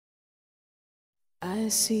I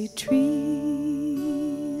see trees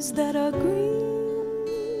that are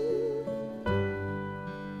green,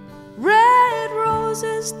 red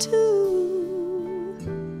roses too.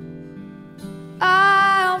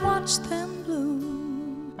 I watch them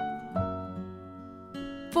bloom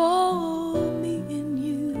for me and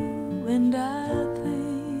you, and I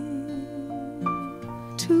think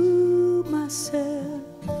to myself,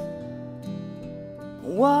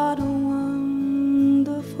 what a wonderful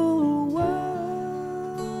world.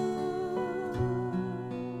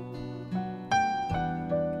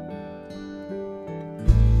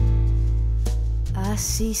 I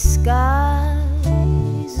see skies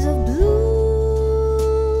of blue,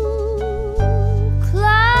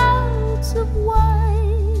 clouds of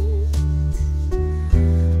white,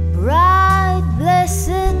 bright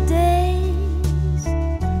blessed days,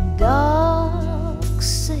 dark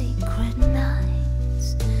sacred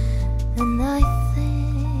nights, and I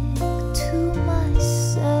think to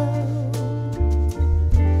myself,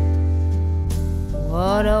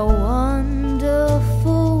 what a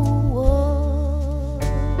wonderful world.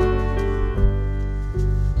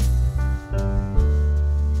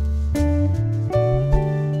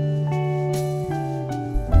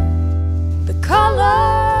 The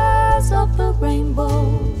colors of the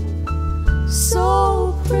rainbow,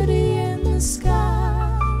 so pretty in the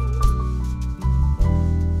sky,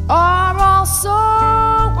 are also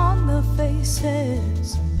on the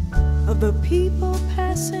faces of the people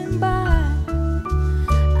passing by.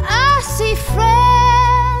 I see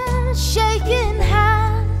friends shaking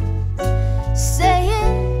hands,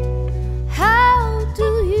 saying, how do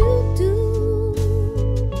you do?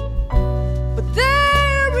 But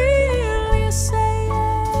they're really saying,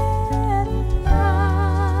 I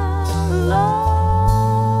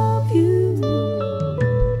love you.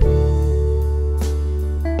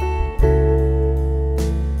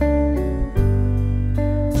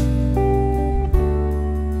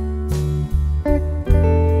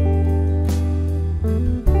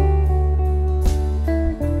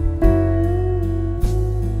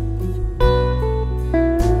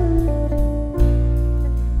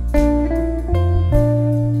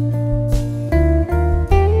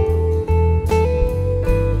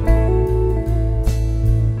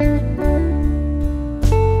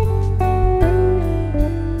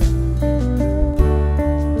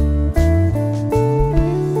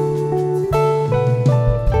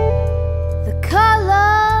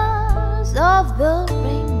 The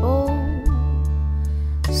rainbow,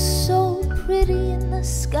 so pretty in the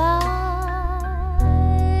sky,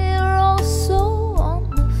 are also on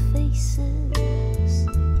the faces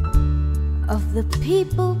of the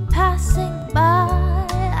people passing by.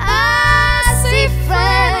 I see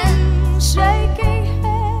friends shaking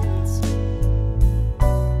hands,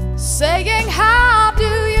 saying, how do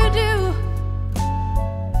you do?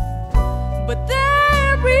 But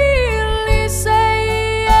they're really saying,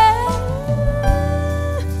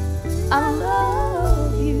 I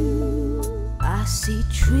love you. I see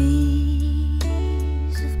trees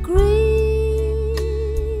of green,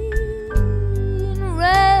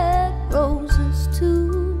 red roses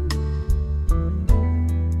too.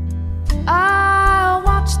 I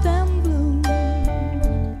watch them bloom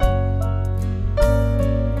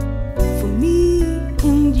for me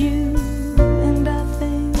and you, and I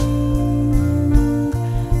think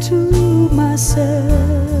to myself,